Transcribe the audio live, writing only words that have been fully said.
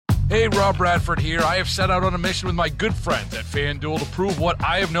Hey, Rob Bradford here. I have set out on a mission with my good friends at FanDuel to prove what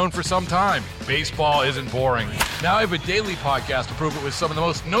I have known for some time. Baseball isn't boring. Now I have a daily podcast to prove it with some of the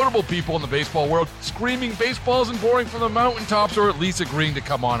most notable people in the baseball world, screaming baseball isn't boring from the mountaintops, or at least agreeing to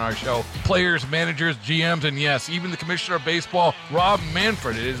come on our show. Players, managers, GMs, and yes, even the commissioner of baseball, Rob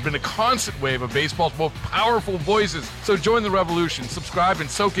Manfred. It has been a constant wave of baseball's most powerful voices. So join the revolution. Subscribe and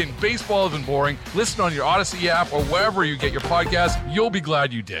soak in Baseball Isn't Boring. Listen on your Odyssey app or wherever you get your podcasts. You'll be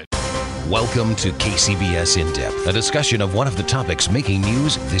glad you did. Welcome to KCBS In Depth, a discussion of one of the topics making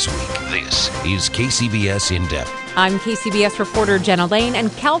news this week. This is KCBS In Depth. I'm KCBS reporter Jenna Lane, and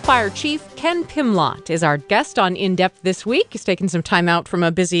CAL FIRE Chief Ken Pimlott is our guest on In Depth this week. He's taken some time out from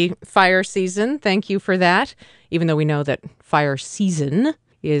a busy fire season. Thank you for that, even though we know that fire season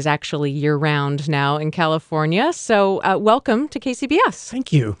is actually year-round now in California. So welcome to KCBS.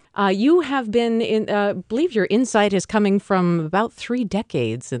 Thank you. You have been, I believe your insight is coming from about 3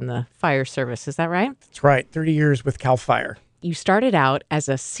 decades in the fire service. Is that right? That's right. 30 years with CAL FIRE. You started out as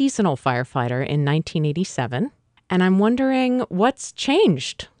a seasonal firefighter in 1987, and I'm wondering what's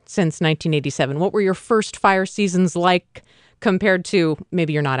changed since 1987. What were your first fire seasons like compared to,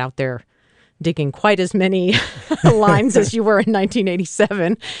 maybe you're not out there digging quite as many lines as you were in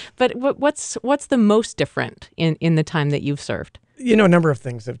 1987. But what's the most different in the time that you've served? You know, a number of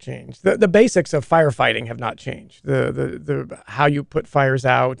things have changed. The basics of firefighting have not changed. The how you put fires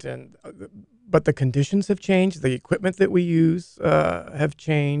out, but the conditions have changed. The equipment that we use have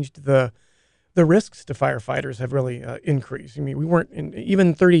changed. The risks to firefighters have really increased. I mean, we weren't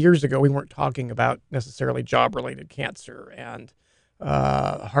even 30 years ago. We weren't talking about necessarily job-related cancer and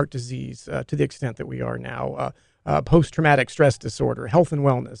heart disease to the extent that we are now, post-traumatic stress disorder, health and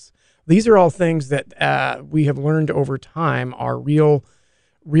wellness. These are all things that we have learned over time are real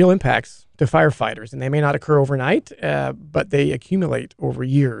impacts to firefighters. And they may not occur overnight, but they accumulate over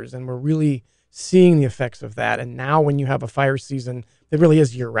years. And we're really seeing the effects of that. And now when you have a fire season that really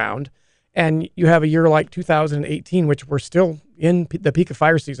is year-round, and you have a year like 2018, which we're still in the peak of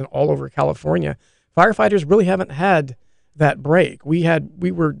fire season all over California, firefighters really haven't had that break. We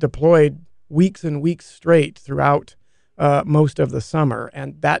were deployed weeks and weeks straight throughout most of the summer,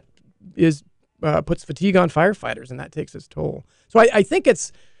 and that puts fatigue on firefighters, and that takes its toll. So I think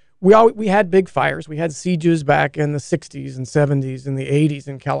we had big fires. We had sieges back in the 60s and 70s and the 80s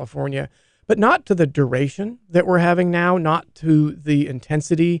in California, but not to the duration that we're having now, not to the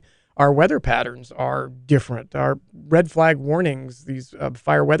intensity. Our weather patterns are different. Our red flag warnings, these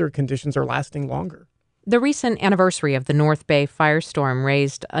fire weather conditions are lasting longer. The recent anniversary of the North Bay firestorm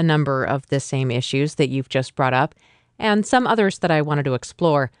raised a number of the same issues that you've just brought up, and some others that I wanted to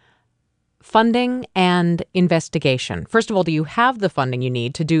explore. Funding and investigation. First of all, do you have the funding you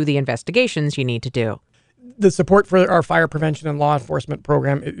need to do the investigations you need to do? The support for our fire prevention and law enforcement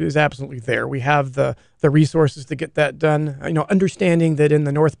program is absolutely there. We have the resources to get that done. You know, understanding that in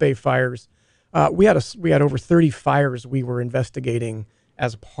the North Bay fires, we had over 30 fires we were investigating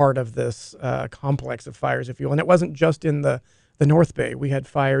as part of this complex of fires, if you will. And it wasn't just in the North Bay. We had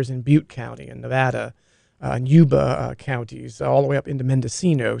fires in Butte County in Nevada, and Yuba counties, all the way up into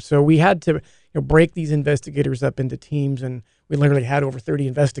Mendocino. So we had to break these investigators up into teams, and we literally had over 30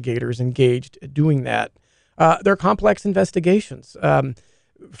 investigators engaged doing that. They're complex investigations.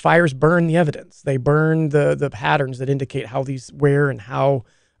 Fires burn the evidence. They burn the patterns that indicate where and how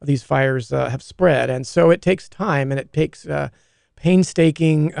these fires have spread. And so it takes time, and it takes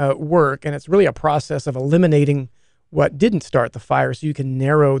painstaking work, and it's really a process of eliminating what didn't start the fire so you can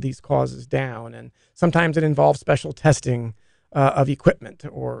narrow these causes down. And sometimes it involves special testing of equipment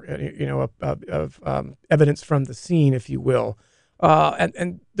or of evidence from the scene, if you will.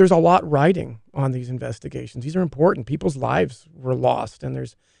 And there's a lot riding on these investigations. These are important. People's lives were lost, and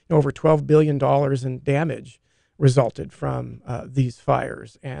there's over $12 billion in damage resulted from these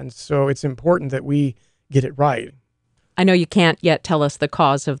fires. And so it's important that we get it right. I know you can't yet tell us the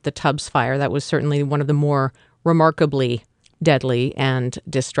cause of the Tubbs fire. That was certainly one of the more remarkably deadly and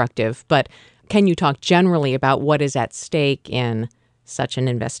destructive. But can you talk generally about what is at stake in such an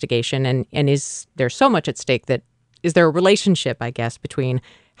investigation? And is there so much at stake that is there a relationship, I guess, between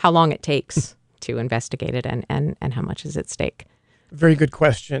how long it takes to investigate it and how much is at stake? Very good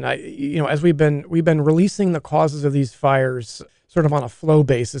question. As we've been releasing the causes of these fires sort of on a flow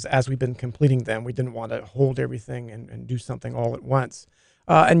basis as we've been completing them. We didn't want to hold everything and do something all at once.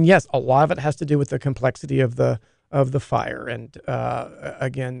 And yes, a lot of it has to do with the complexity of the fire. And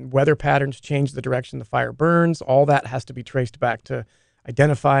again, weather patterns change the direction the fire burns. All that has to be traced back to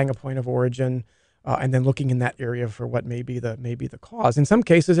identifying a point of origin, and then looking in that area for what may be the cause. In some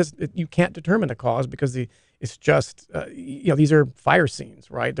cases, you can't determine the cause because it's just these are fire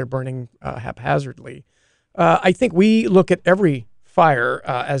scenes, right? They're burning haphazardly. I think we look at every fire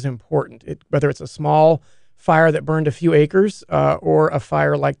as important, whether it's a small fire that burned a few acres or a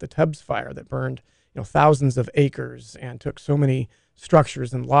fire like the Tubbs fire that burned thousands of acres and took so many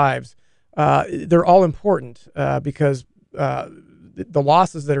structures and lives. They're all important because the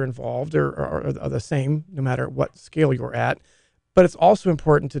losses that are involved are the same no matter what scale you're at. But it's also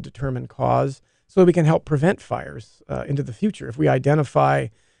important to determine cause so that we can help prevent fires into the future. If we identify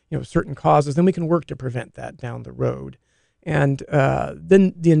certain causes, then we can work to prevent that down the road. And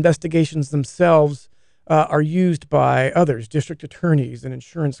then the investigations themselves are used by others, district attorneys and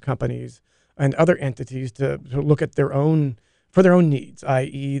insurance companies and other entities to look at for their own needs,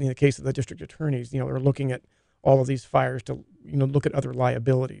 i.e. in the case of the district attorneys, they're looking at all of these fires to look at other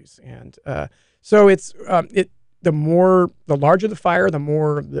liabilities. And so the larger the fire, the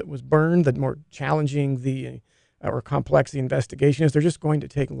more that was burned, the more challenging or complex the investigation is. They're just going to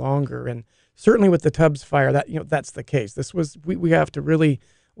take longer. And certainly with the Tubbs fire, that's the case. We have to really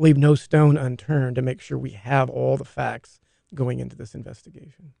leave no stone unturned to make sure we have all the facts going into this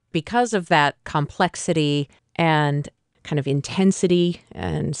investigation. Because of that complexity and kind of intensity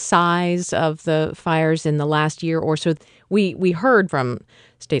and size of the fires in the last year or so, we heard from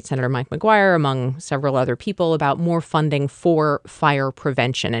State Senator Mike McGuire, among several other people, about more funding for fire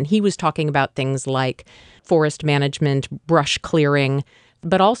prevention. And he was talking about things like forest management, brush clearing,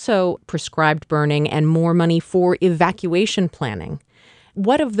 but also prescribed burning and more money for evacuation planning.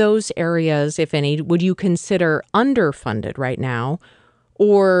 What of those areas, if any, would you consider underfunded right now?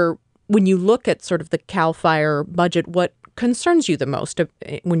 Or when you look at sort of the CAL FIRE budget, what concerns you the most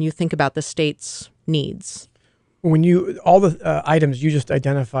when you think about the state's needs? All the items you just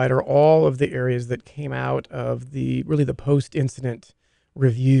identified are all of the areas that came out of the post-incident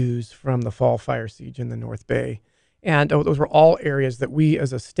reviews from the fall fire siege in the North Bay. And those were all areas that we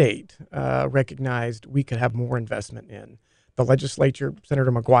as a state recognized we could have more investment in. The legislature,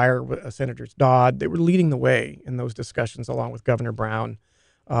 Senator McGuire, Senators Dodd, they were leading the way in those discussions along with Governor Brown,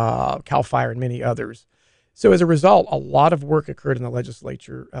 CAL FIRE, and many others. So as a result, a lot of work occurred in the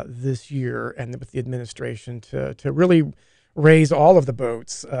legislature this year and with the administration to really raise all of the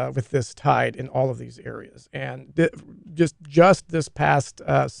boats with this tide in all of these areas. And just this past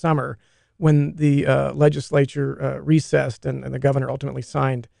summer, when the legislature recessed and the governor ultimately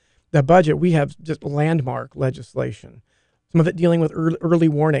signed the budget, we have just landmark legislation. Some of it dealing with early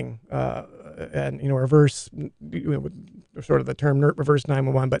warning and reverse, sort of the term reverse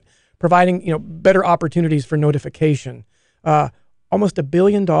 911, but providing better opportunities for notification. Almost $1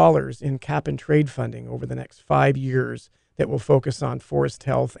 billion in cap and trade funding over the next 5 years that will focus on forest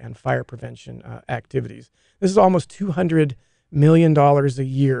health and fire prevention activities. This is almost $200 million a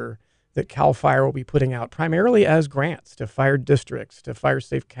year that CAL FIRE will be putting out, primarily as grants to fire districts, to fire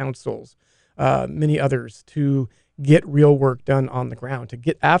safe councils, many others, to get real work done on the ground, to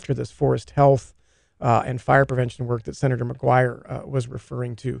get after this forest health and fire prevention work that Senator McGuire was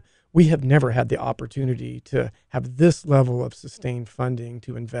referring to. We have never had the opportunity to have this level of sustained funding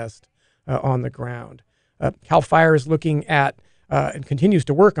to invest on the ground. CAL FIRE is looking at and continues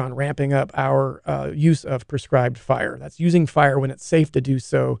to work on ramping up our use of prescribed fire. That's using fire when it's safe to do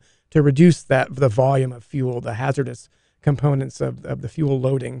so to reduce the volume of fuel, the hazardous components of the fuel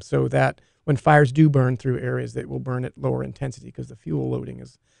loading, so that when fires do burn through areas, that will burn at lower intensity because the fuel loading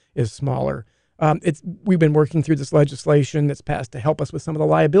is smaller. We've been working through this legislation that's passed to help us with some of the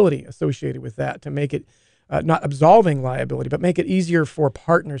liability associated with that, to make it not absolving liability, but make it easier for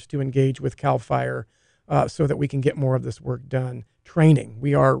partners to engage with CAL FIRE so that we can get more of this work done. Training.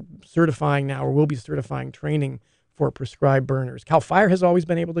 We are certifying now, or will be certifying training for prescribed burners. CAL FIRE has always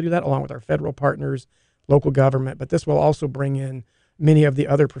been able to do that along with our federal partners, local government, but this will also bring in many of the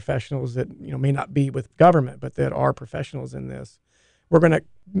other professionals that may not be with government, but that are professionals in this. We're going to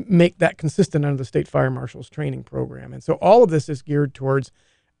make that consistent under the State Fire Marshal's training program. And so all of this is geared towards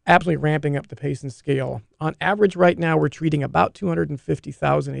absolutely ramping up the pace and scale. On average right now, we're treating about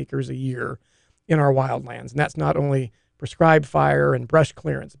 250,000 acres a year in our wildlands. And that's not only prescribed fire and brush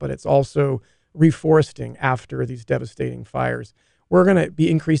clearance, but it's also reforesting after these devastating fires. We're going to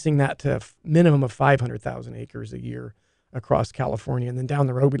be increasing that to a minimum of 500,000 acres a year across California. And then down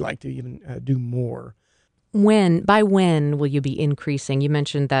the road, we'd like to even do more. By when will you be increasing? You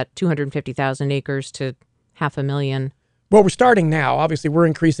mentioned that 250,000 acres to 500,000. Well, we're starting now. Obviously, we're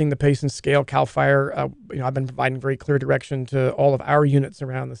increasing the pace and scale. CAL FIRE, I've been providing very clear direction to all of our units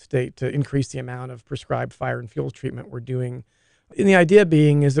around the state to increase the amount of prescribed fire and fuel treatment we're doing And the idea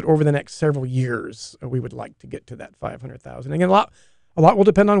being is that over the next several years, we would like to get to that 500,000. Again, a lot will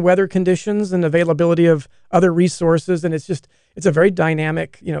depend on weather conditions and availability of other resources. And it's a very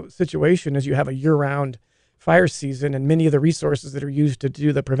dynamic, situation as you have a year-round fire season, and many of the resources that are used to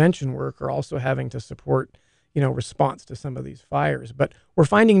do the prevention work are also having to support, response to some of these fires. But we're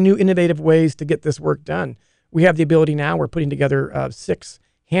finding new innovative ways to get this work done. We have the ability now, we're putting together 6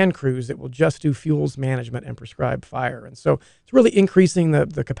 hand crews that will just do fuels management and prescribed fire. And so it's really increasing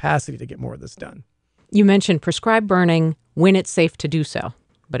the capacity to get more of this done. You mentioned prescribed burning when it's safe to do so.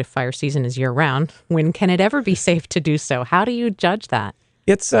 But if fire season is year-round, when can it ever be safe to do so? How do you judge that?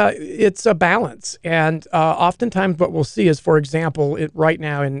 It's a balance. And oftentimes what we'll see is, for example, right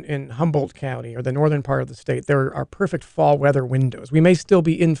now in Humboldt County or the northern part of the state, there are perfect fall weather windows. We may still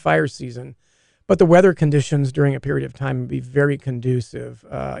be in fire season, but the weather conditions during a period of time would be very conducive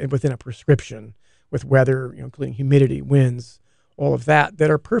within a prescription with weather, including humidity, winds, all of that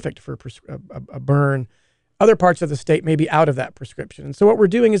are perfect for a burn. Other parts of the state may be out of that prescription. And so what we're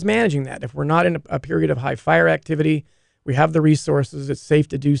doing is managing that. If we're not in a period of high fire activity, we have the resources, it's safe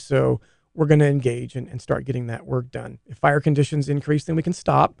to do so, we're going to engage and start getting that work done. If fire conditions increase, then we can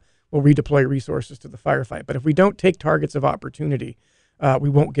stop. We'll redeploy resources to the firefight. But if we don't take targets of opportunity, we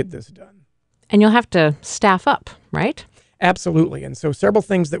won't get this done. And you'll have to staff up, right? Absolutely. And so several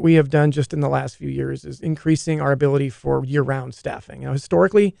things that we have done just in the last few years is increasing our ability for year-round staffing.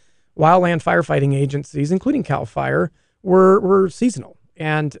 Historically, wildland firefighting agencies, including CAL FIRE, were seasonal.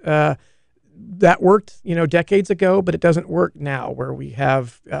 And that worked, decades ago, but it doesn't work now where we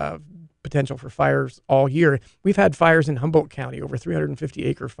have potential for fires all year. We've had fires in Humboldt County, over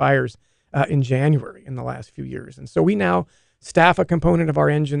 350-acre fires in January in the last few years. And so we now staff a component of our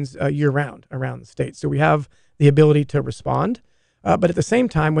engines year-round around the state. So we have the ability to respond, but at the same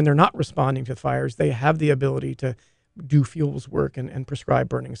time, when they're not responding to fires, they have the ability to do fuels work and prescribe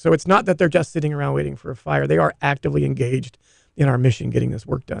burning. So it's not that they're just sitting around waiting for a fire. They are actively engaged in our mission getting this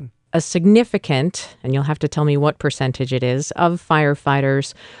work done. A significant, and you'll have to tell me what percentage it is, of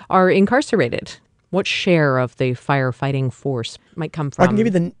firefighters are incarcerated. What share of the firefighting force might come from? I can give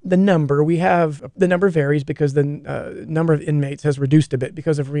you the number. The number varies because the number of inmates has reduced a bit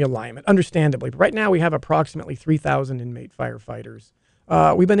because of realignment, understandably. But right now we have approximately 3,000 inmate firefighters.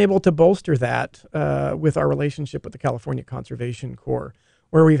 We've been able to bolster that with our relationship with the California Conservation Corps,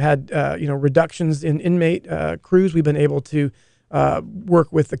 where we've had reductions in inmate crews. We've been able to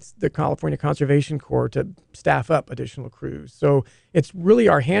work with the California Conservation Corps to staff up additional crews. So it's really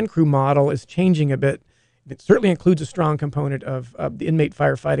our hand crew model is changing a bit. It certainly includes a strong component of the inmate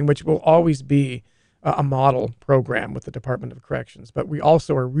firefighting, which will always be a model program with the Department of Corrections. But we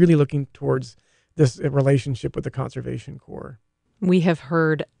also are really looking towards this relationship with the Conservation Corps. We have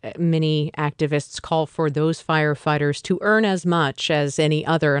heard many activists call for those firefighters to earn as much as any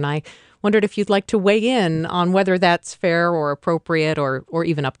other, and I wondered if you'd like to weigh in on whether that's fair or appropriate or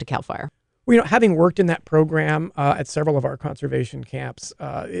even up to CAL FIRE. Well, having worked in that program at several of our conservation camps,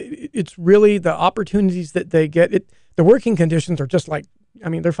 it's really the opportunities that they get. The working conditions are just like,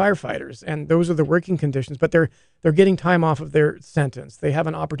 they're firefighters, and those are the working conditions, but they're getting time off of their sentence. They have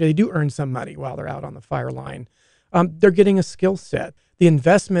an opportunity. They do earn some money while they're out on the fire line. They're getting a skill set. The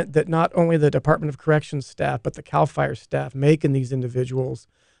investment that not only the Department of Corrections staff, but the CAL FIRE staff make in these individuals,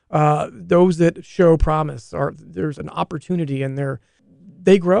 those that show promise, there's an opportunity and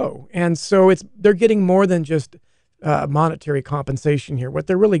they grow. And so they're getting more than just monetary compensation here. What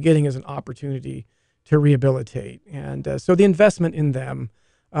they're really getting is an opportunity to rehabilitate. And so the investment in them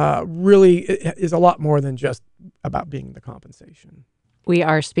really is a lot more than just about being the compensation. We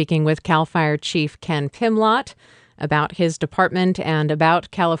are speaking with CAL FIRE Chief Ken Pimlott about his department and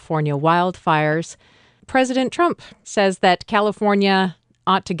about California wildfires. President Trump says that California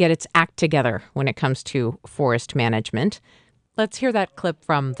ought to get its act together when it comes to forest management. Let's hear that clip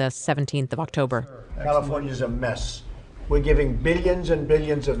from the 17th of October. California's a mess. We're giving billions and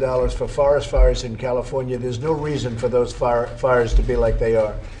billions of dollars for forest fires in California. There's no reason for those fires to be like they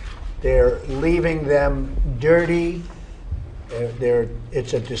are. They're leaving them dirty.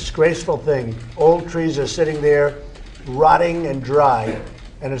 It's a disgraceful thing. Old trees are sitting there rotting and dry,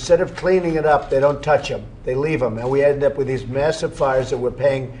 and instead of cleaning it up, they don't touch them. They leave them, and we end up with these massive fires that we're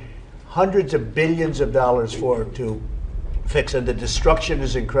paying hundreds of billions of dollars to fix, and the destruction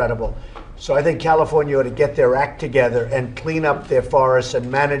is incredible. So I think California ought to get their act together and clean up their forests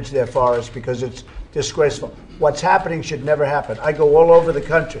and manage their forests, because it's disgraceful. What's happening should never happen. I go all over the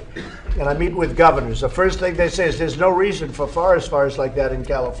country and I meet with governors. The first thing they say is there's no reason for forest fires like that in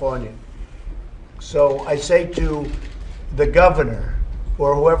California. So I say to the governor,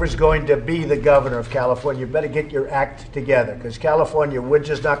 or whoever's going to be the governor of California, you better get your act together, because California, we're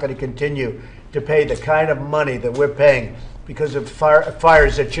just not going to continue to pay the kind of money that we're paying because of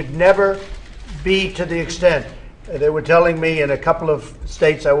fires that should never be to the extent. They were telling me in a couple of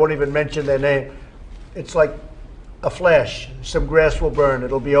states, I won't even mention their name, it's like a flash. Some grass will burn.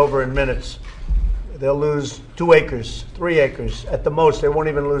 It'll be over in minutes. They'll lose 2 acres, 3 acres. At the most, they won't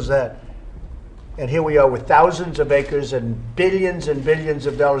even lose that. And here we are with thousands of acres and billions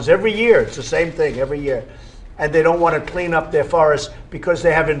of dollars every year. It's the same thing every year. And they don't want to clean up their forests because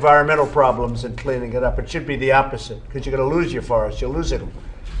they have environmental problems in cleaning it up. It should be the opposite, because you're going to lose your forests. You'll lose it.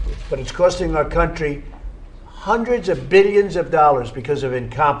 But it's costing our country hundreds of billions of dollars because of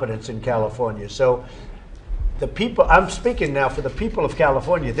incompetence in California. So the people, I'm speaking now for the people of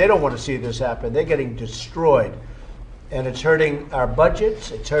California, they don't want to see this happen. They're getting destroyed. And it's hurting our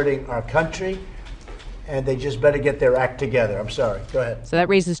budgets, it's hurting our country, and they just better get their act together. I'm sorry. Go ahead. So that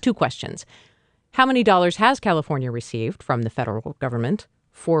raises 2 questions. How many dollars has California received from the federal government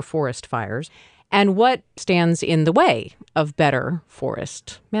for forest fires? And what stands in the way of better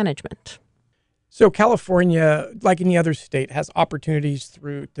forest management? So California, like any other state, has opportunities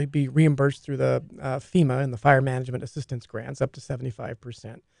to be reimbursed through the FEMA and the Fire Management Assistance Grants up to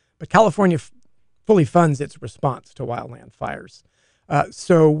 75%. But California fully funds its response to wildland fires.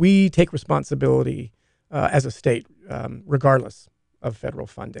 So we take responsibility as a state, regardless of federal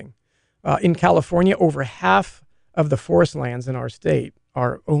funding. In California, over half of the forest lands in our state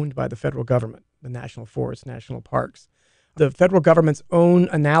are owned by the federal government, the national forests, national parks. The federal government's own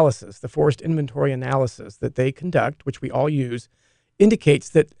analysis, the forest inventory analysis that they conduct, which we all use, indicates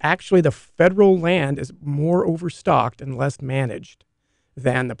that actually the federal land is more overstocked and less managed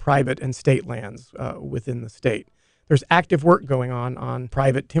than the private and state lands within the state. There's active work going on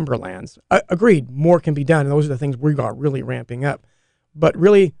private timberlands. Agreed, more can be done, and those are the things we are really ramping up. But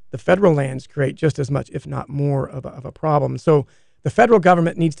really, the federal lands create just as much, if not more, of a problem. So the federal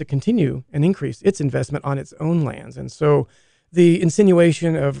government needs to continue and increase its investment on its own lands. And so the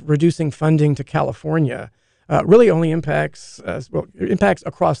insinuation of reducing funding to California really only impacts, impacts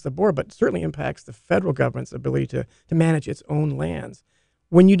across the board, but certainly impacts the federal government's ability to manage its own lands.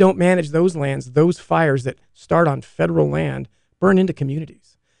 When you don't manage those lands, those fires that start on federal land burn into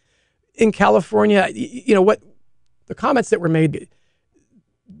communities. In California, what the comments that were made,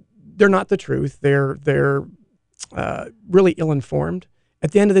 they're not the truth. They're really ill-informed.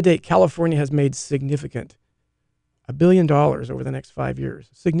 At the end of the day, California has made significant, $1 billion over the next 5 years,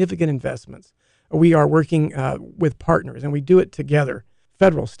 significant investments. We are working with partners, and we do it together,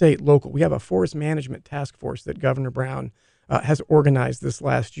 federal, state, local. We have a forest management task force that Governor Brown has organized this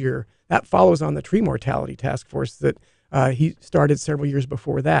last year. That follows on the tree mortality task force that he started several years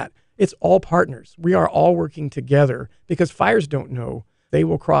before that. It's all partners. We are all working together because fires don't know. They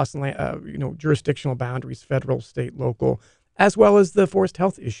will cross jurisdictional boundaries, federal, state, local, as well as the forest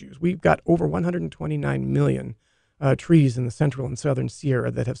health issues. We've got over 129 million trees in the central and southern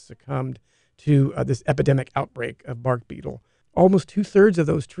Sierra that have succumbed to this epidemic outbreak of bark beetle. Almost 2/3 of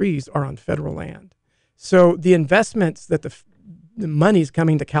those trees are on federal land. So the investments that the money's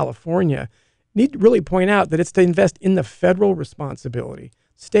coming to California need to really point out that it's to invest in the federal responsibility.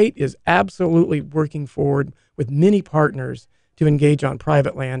 State is absolutely working forward with many partners to engage on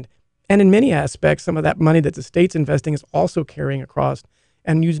private land. And in many aspects, some of that money that the state's investing is also carrying across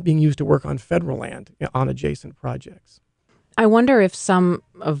and being used to work on federal land on adjacent projects. I wonder if some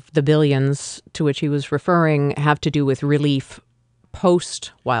of the billions to which he was referring have to do with relief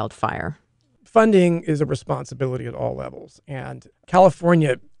post-wildfire. Funding is a responsibility at all levels, and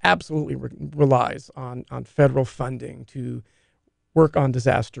California absolutely relies on federal funding to work on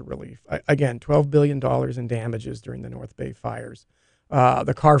disaster relief. Again, $12 billion in damages during the North Bay fires.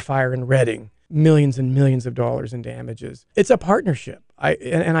 The Carr Fire in Redding, millions and millions of dollars in damages. It's a partnership.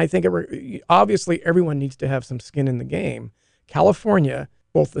 I think obviously everyone needs to have some skin in the game. California,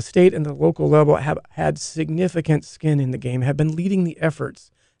 both the state and the local level, have had significant skin in the game, have been leading the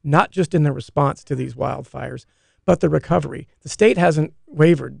efforts, not just in the response to these wildfires, but the recovery. The state hasn't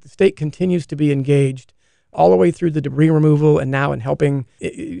wavered. The state continues to be engaged all the way through the debris removal and now in helping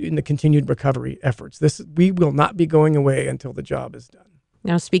in the continued recovery efforts. We will not be going away until the job is done.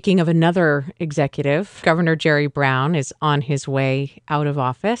 Now, speaking of another executive, Governor Jerry Brown is on his way out of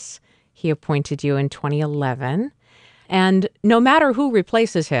office. He appointed you in 2011. And no matter who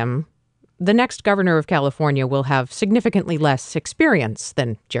replaces him, the next governor of California will have significantly less experience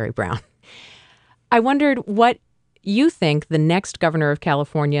than Jerry Brown. I wondered what you think the next governor of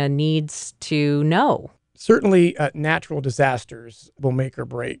California needs to know. Certainly, natural disasters will make or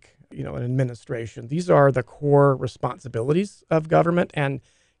break an administration. These are the core responsibilities of government. And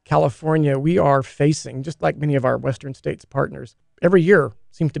California, we are facing, just like many of our Western states partners, every year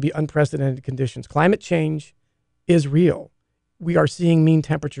seems to be unprecedented conditions. Climate change is real. We are seeing mean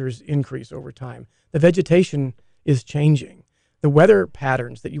temperatures increase over time. The vegetation is changing. The weather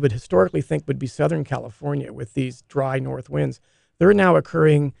patterns that you would historically think would be Southern California with these dry north winds, they're now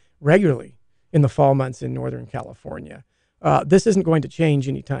occurring regularly in the fall months in Northern California. This isn't going to change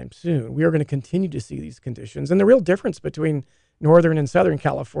anytime soon. We are going to continue to see these conditions. And the real difference between Northern and Southern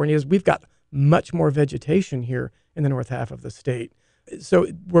California is we've got much more vegetation here in the north half of the state. So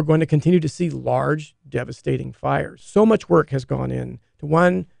we're going to continue to see large, devastating fires. So much work has gone in to,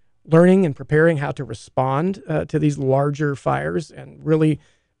 one, learning and preparing how to respond to these larger fires, and really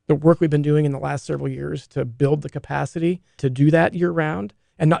the work we've been doing in the last several years to build the capacity to do that year round.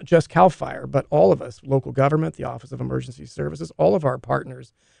 And not just CAL FIRE, but all of us, local government, the Office of Emergency Services, all of our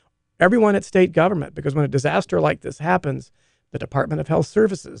partners, everyone at state government, because when a disaster like this happens, the Department of Health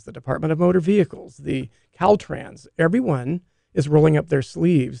Services, the Department of Motor Vehicles, the Caltrans, everyone is rolling up their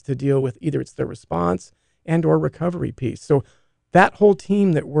sleeves to deal with either it's the response and or recovery piece. So that whole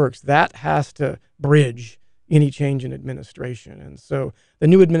team that works, that has to bridge any change in administration. And so the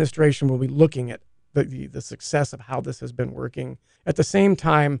new administration will be looking at the success of how this has been working. At the same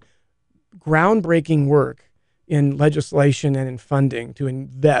time, groundbreaking work in legislation and in funding to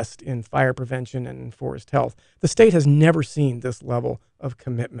invest in fire prevention and in forest health. The state has never seen this level of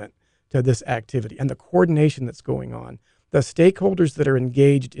commitment to this activity and the coordination that's going on. The stakeholders that are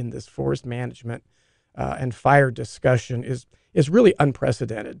engaged in this forest management and fire discussion is really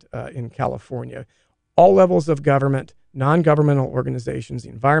unprecedented in California. All levels of government, non-governmental organizations, the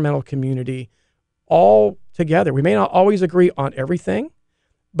environmental community, all together. We may not always agree on everything,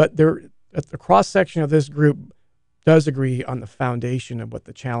 but the cross-section of this group does agree on the foundation of what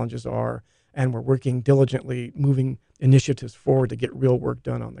the challenges are, and we're working diligently, moving initiatives forward to get real work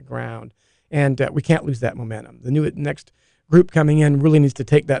done on the ground. And we can't lose that momentum. The next group coming in really needs to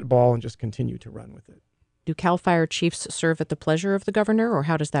take that ball and just continue to run with it. Do CAL FIRE chiefs serve at the pleasure of the governor, or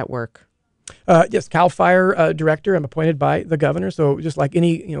how does that work? Yes, CAL FIRE director. I'm appointed by the governor. So just like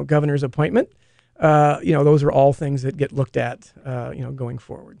any governor's appointment, those are all things that get looked at, going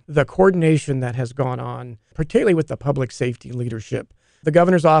forward. The coordination that has gone on, particularly with the public safety leadership, the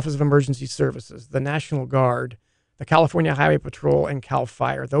Governor's Office of Emergency Services, the National Guard, the California Highway Patrol, and CAL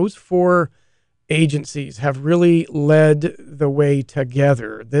FIRE, those four agencies have really led the way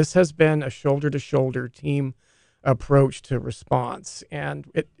together. This has been a shoulder-to-shoulder team approach to response.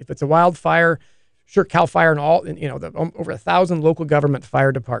 And if it's a wildfire, sure, CAL FIRE and over 1,000 local government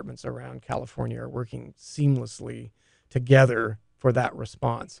fire departments around California are working seamlessly together for that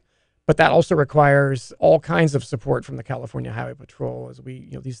response. But that also requires all kinds of support from the California Highway Patrol as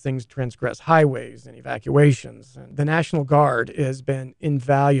these things transgress highways and evacuations. And the National Guard has been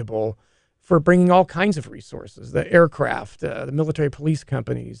invaluable for bringing all kinds of resources, the aircraft, the military police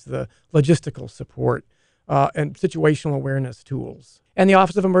companies, the logistical support, and situational awareness tools. And the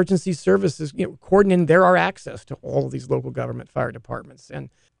Office of Emergency Services, coordinating our access to all of these local government fire departments. And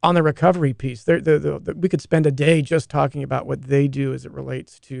on the recovery piece, we could spend a day just talking about what they do as it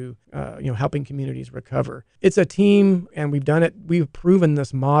relates to, helping communities recover. It's a team, and we've done it. We've proven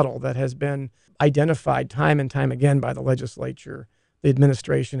this model that has been identified time and time again by the legislature, the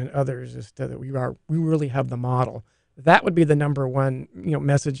administration, and others, as to that we really have the model. That would be the number one,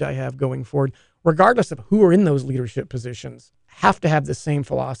 message I have going forward, regardless of who are in those leadership positions. Have to have the same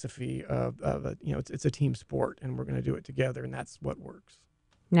philosophy of it's a team sport, and we're going to do it together, and that's what works.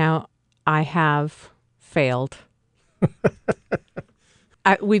 Now, I have failed.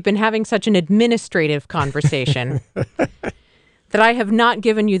 We've been having such an administrative conversation that I have not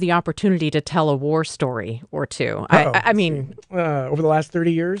given you the opportunity to tell a war story or two. I mean, over the last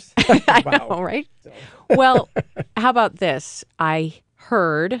 30 years? I know, right? So. Well, how about this? I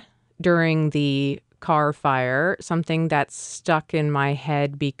heard during the Carr fire something that stuck in my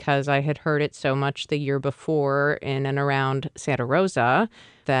head because I had heard it so much the year before in and around Santa Rosa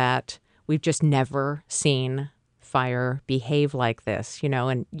that we've just never seen fire behave like this,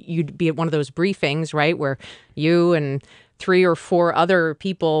 and you'd be at one of those briefings, right, where you and 3 or 4 other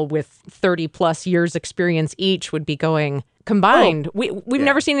people with 30 plus years experience each would be going combined. We've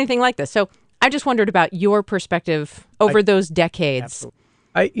never seen anything like this. So I just wondered about your perspective over those decades.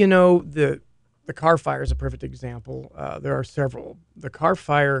 Absolutely. The Carr fire is a perfect example. There are several. The Carr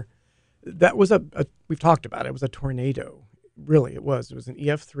fire, that was we've talked about it. It was a tornado. Really, it was. It was an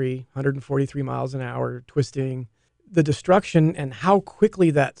EF3, 143 miles an hour, twisting. The destruction and how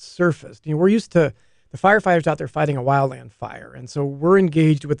quickly that surfaced. We're used to the firefighters out there fighting a wildland fire. And so we're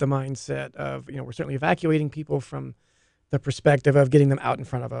engaged with the mindset of, we're certainly evacuating people from the perspective of getting them out in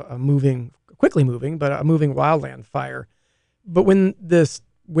front of a quickly moving wildland fire. But when this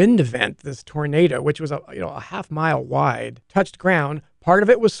wind event, this tornado, which was a half mile wide, touched ground, part of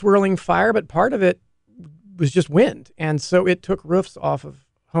it was swirling fire, but part of it was just wind. And so it took roofs off of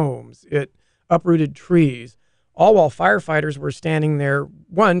homes. It uprooted trees, all while firefighters were standing there,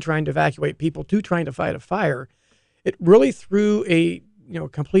 one, trying to evacuate people, two, trying to fight a fire. It really threw a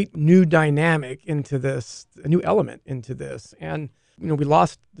complete new dynamic into this, a new element into this. And, we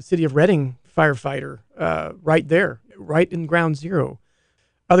lost the city of Reading firefighter right there, right in ground zero.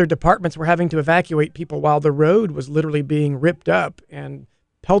 Other departments were having to evacuate people while the road was literally being ripped up and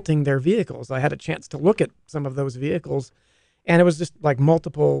pelting their vehicles. I had a chance to look at some of those vehicles, and it was just like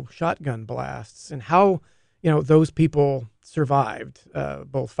multiple shotgun blasts. And how, those people survived,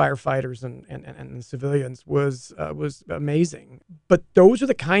 both firefighters and civilians, was amazing. But those are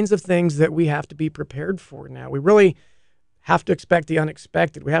the kinds of things that we have to be prepared for now. We really have to expect the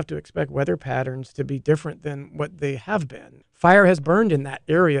unexpected. We have to expect weather patterns to be different than what they have been. Fire has burned in that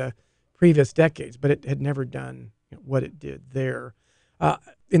area previous decades, but it had never done what it did there.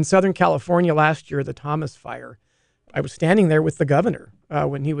 In Southern California last year, the Thomas Fire, I was standing there with the governor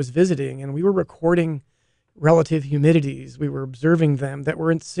when he was visiting, and we were recording relative humidities. We were observing them that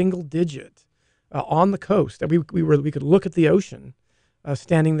were in single digit on the coast. We could look at the ocean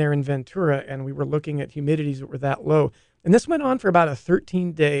standing there in Ventura, and we were looking at humidities that were that low. And this went on for about a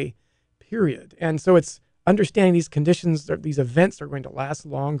 13-day period. And so it's understanding these conditions, these events are going to last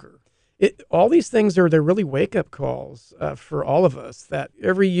longer. All these things they're really wake-up calls for all of us, that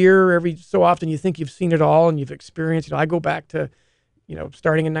every year, every so often you think you've seen it all and you've experienced. I go back to,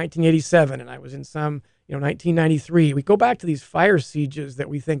 starting in 1987, and I was in some, 1993. We go back to these fire sieges that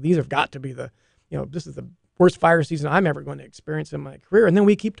we think these have got to be this is the worst fire season I'm ever going to experience in my career. And then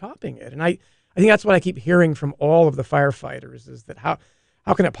we keep topping it. And I think that's what I keep hearing from all of the firefighters, is that how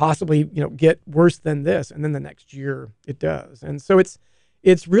can it possibly, get worse than this? And then the next year it does. And so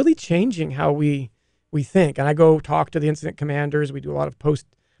it's really changing how we think. And I go talk to the incident commanders. We do a lot of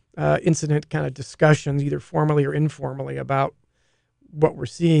post-incident kind of discussions, either formally or informally, about what we're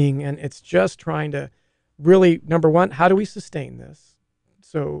seeing. And it's just trying to really, number one, how do we sustain this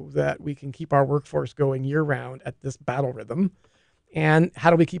so that we can keep our workforce going year-round at this battle rhythm? And how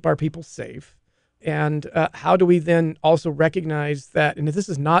do we keep our people safe? And how do we then also recognize that, and if this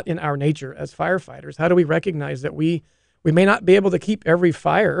is not in our nature as firefighters, how do we recognize that we may not be able to keep every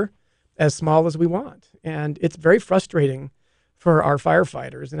fire as small as we want? And it's very frustrating for our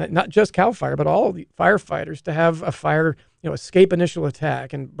firefighters, and not just CAL FIRE, but all the firefighters, to have a fire, escape initial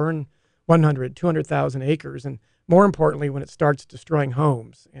attack and burn 100, 200,000 acres. And more importantly, when it starts destroying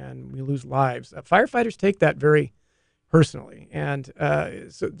homes and we lose lives, firefighters take that very personally. And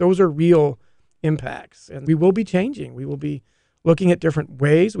so those are real impacts, and we will be changing. We will be looking at different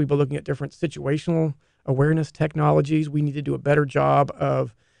ways. We will be looking at different situational awareness technologies. We need to do a better job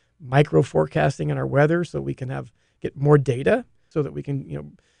of micro forecasting in our weather, so we can get more data, so that we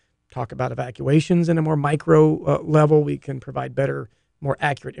can talk about evacuations in a more micro level. We can provide better, more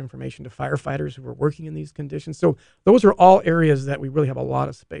accurate information to firefighters who are working in these conditions. So those are all areas that we really have a lot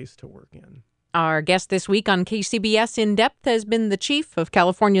of space to work in. Our guest this week on KCBS In Depth has been the chief of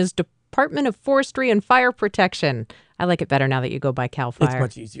California's Department of Forestry and Fire Protection. I like it better now that you go by CAL FIRE. It's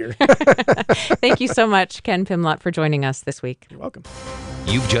much easier. Thank you so much, Ken Pimlott, for joining us this week. You're welcome.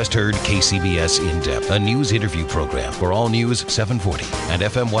 You've just heard KCBS In Depth, a news interview program for All News 740 and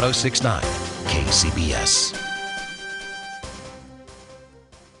FM 106.9 KCBS.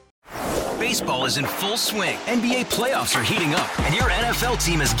 Baseball is in full swing. NBA playoffs are heating up, and your NFL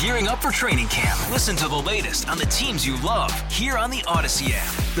team is gearing up for training camp. Listen to the latest on the teams you love here on the Odyssey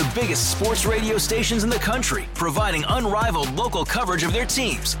app. The biggest sports radio stations in the country, providing unrivaled local coverage of their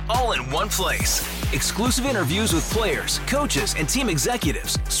teams, all in one place. Exclusive interviews with players, coaches, and team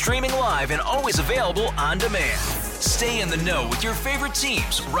executives, streaming live and always available on demand. Stay in the know with your favorite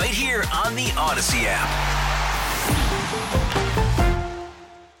teams right here on the Odyssey app.